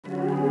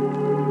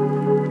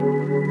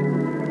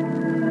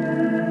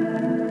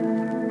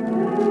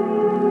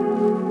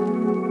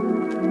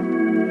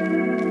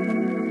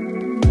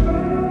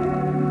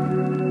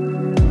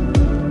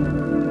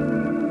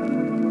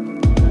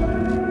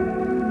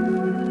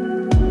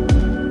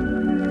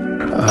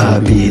I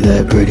be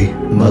that pretty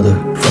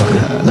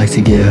motherfucker. Like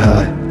to get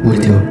high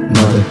with your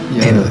mother.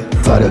 Ain't a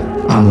fighter,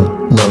 I'm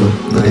a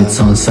lover, but it's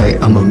on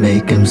sight, I'ma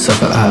make him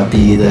suffer. I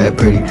be that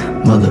pretty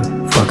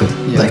motherfucker.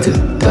 Like to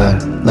die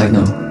like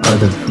no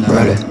other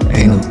rider.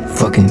 Ain't no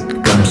fucking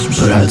gunner,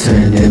 but I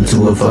turn him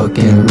to a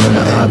fucking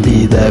runner. I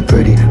be that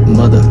pretty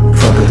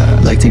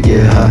motherfucker. Like to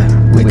get high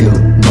with your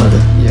mother.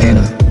 Ain't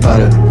a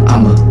fighter,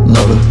 I'm a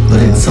lover,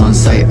 but it's on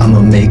sight,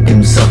 I'ma make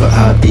him suffer.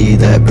 I be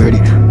that pretty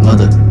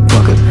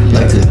motherfucker.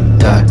 Like to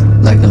die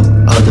like no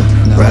other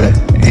rider.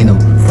 Ain't no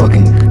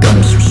fucking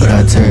gunner, but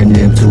I turned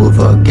him to a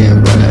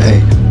fucking runner.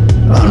 Ay,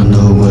 I don't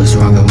know what's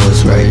wrong and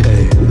what's right.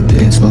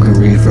 Been smoking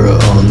reefer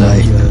all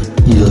night.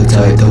 You look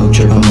tight, don't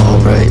trip, I'm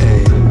alright.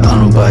 I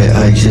don't bite,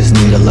 I just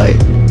need a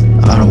light.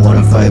 I don't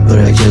wanna fight, but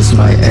I just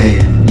might.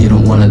 Ayy, you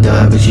don't wanna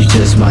die, but you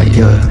just might.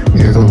 Yeah,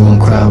 your girl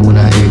won't cry when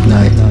I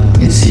ignite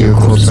and see your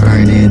corpse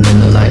burning in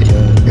the light.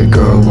 Your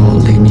girl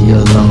won't leave me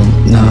alone.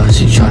 Nah,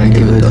 she tryna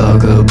give a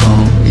dog a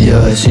bone.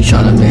 Yeah, she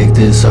tryna make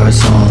this our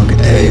song.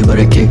 Ayy, but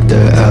I kicked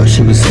her out,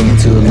 she was singing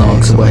too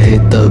long. So I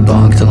hit the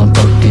bong till I'm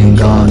fucking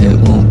gone. It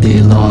won't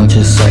be long,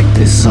 just like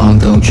this song.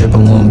 Don't trip, I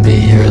won't be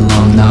here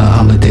long. Nah,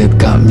 I'm a dip,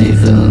 got me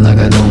feeling like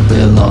I don't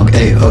belong.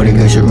 Ayy, already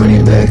got you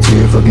running back to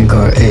your fucking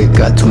car. Ayy,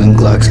 got twin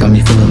Glocks, got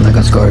me feeling like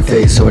I'm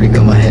Scarface. Already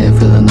got my head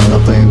feeling all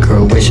up in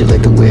curl. Way she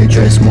like the way I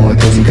dress more,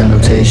 cause you got no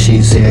taste.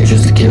 She say I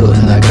dress to kill,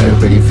 and I got a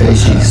pretty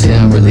face. She say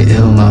I'm really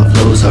ill, my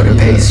flow's harder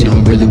pace. You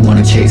don't really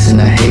wanna chase in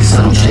that haste.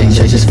 I don't change,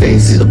 I just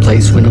face the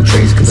place with no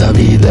trace. Cause I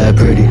be that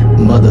pretty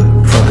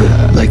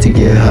motherfucker. Like to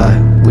get high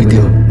with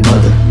your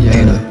mother.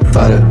 Ain't a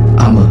fighter,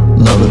 I'm a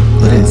lover,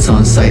 but it's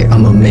on sight,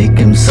 I'ma make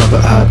him suffer.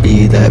 I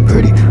be that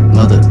pretty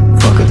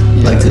motherfucker.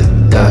 Like to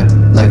die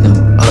like no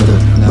other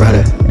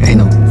rider. Ain't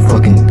no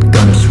fucking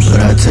gunner, but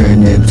I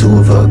turn him to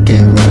a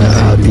fucking runner.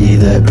 I be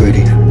that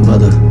pretty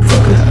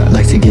motherfucker.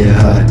 Like to get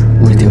high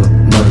with your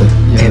mother.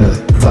 Ain't a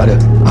fighter,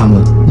 I'm a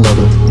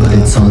lover, but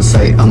it's on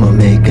sight, I'ma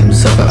make him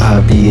suffer.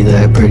 I be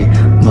that pretty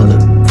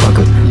motherfucker.